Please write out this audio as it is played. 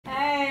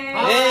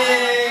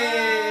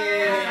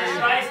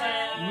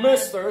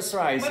Mr.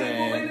 Streisand. Mali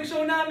po kayo ng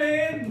show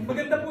namin.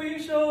 Maganda po yung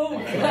show.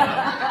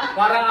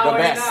 Parang The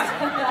away best. na.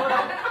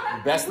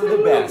 Best of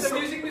the best. Sa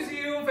Music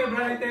Museum,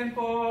 February 10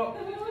 po.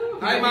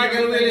 Hi,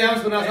 Michael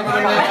Williams. Kung nasa ka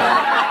naman.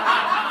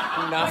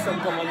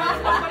 Nasaan ka man.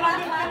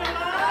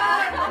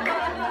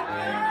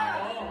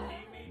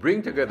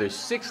 Bring together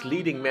 6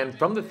 leading men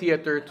from the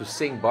theater to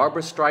sing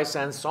Barbra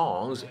Streisand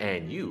songs,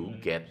 and you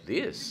get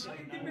this.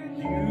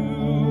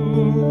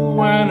 You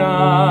and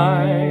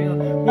I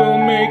will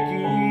make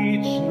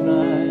each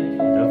night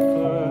a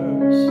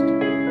first.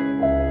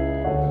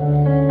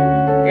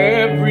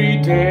 Every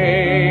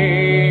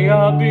day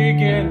a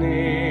beginning.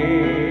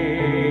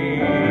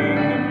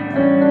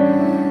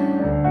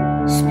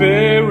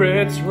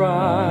 Spirits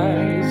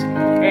rise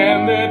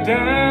and the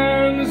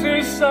dance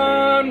is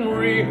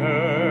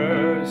unrehearsed.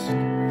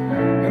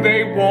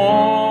 They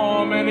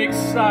warm and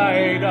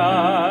excite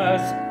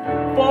us,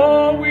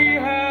 for we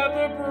have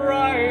the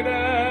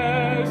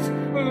brightest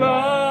love.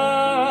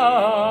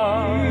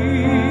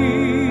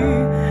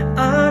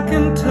 I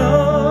can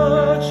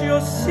touch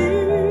your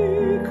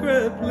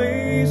secret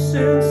place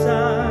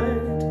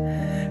inside,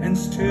 and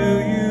still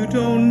you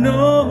don't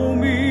know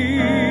me.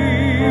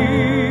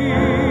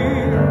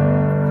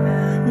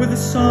 With the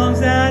songs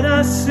that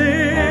I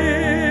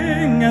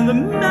sing and the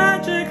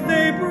magic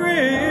they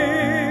bring,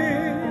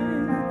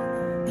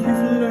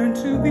 you've learned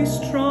to be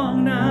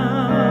strong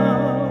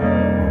now.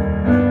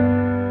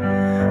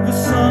 The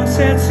song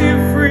sets you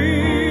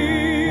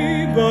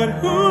free, but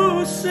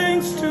who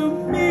sings to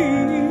me?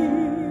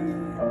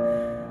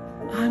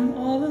 I'm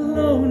all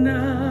alone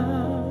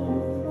now.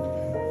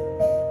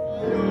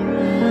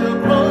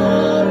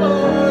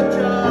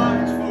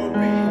 Apologize for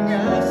being,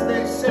 as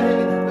they say,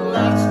 the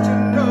last to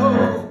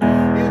know.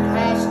 It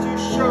has to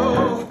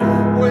show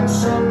when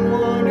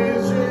someone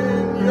is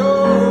in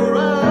your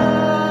eyes.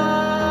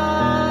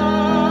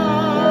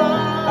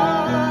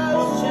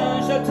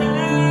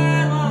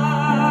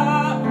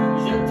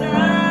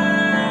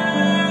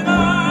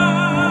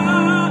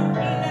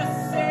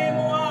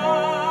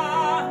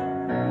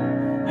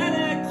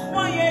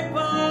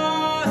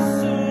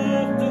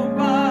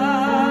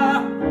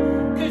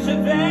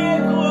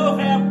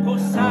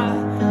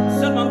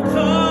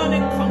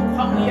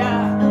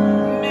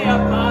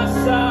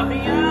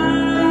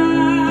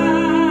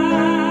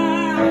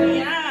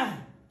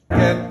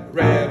 Get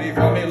ready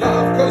for me,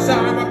 love, cause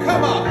I'm a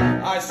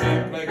comer. I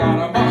simply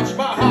gotta march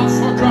my house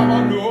for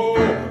drama.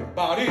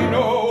 Nobody,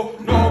 no,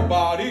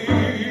 nobody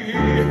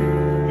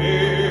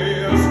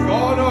is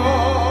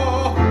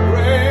gonna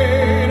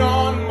rain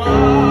on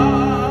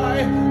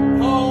my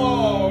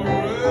parade.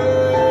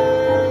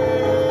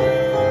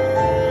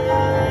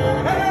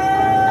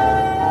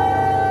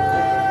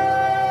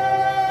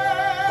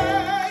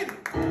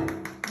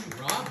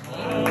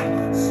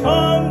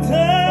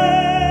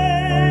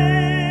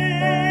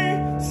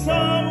 Someday,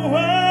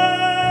 somewhere,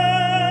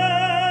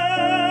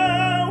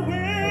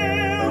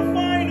 we'll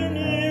find a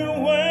new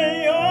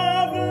way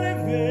of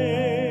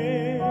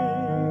living.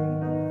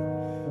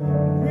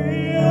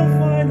 We'll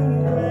find a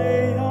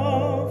way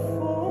of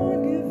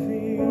forgiving.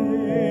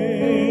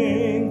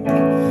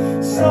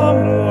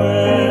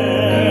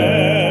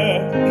 Somewhere,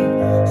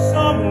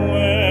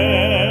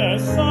 somewhere,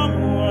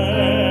 somewhere.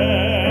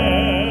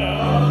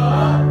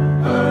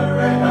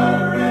 Hurry,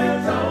 hurry,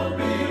 don't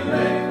be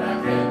late. I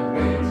can't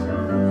wait.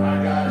 I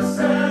gotta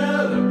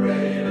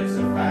celebrate, it's a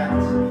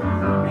fact.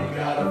 We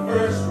got a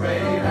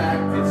first-rate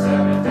act, it's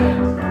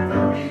evident.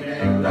 We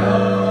make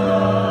love.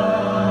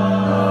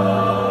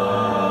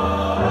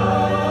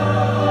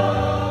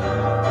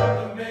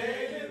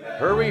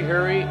 Hurry,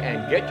 hurry,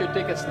 and get your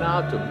tickets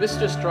now to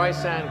Mr.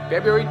 Streisand,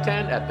 February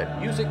 10 at the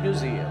Music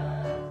Museum.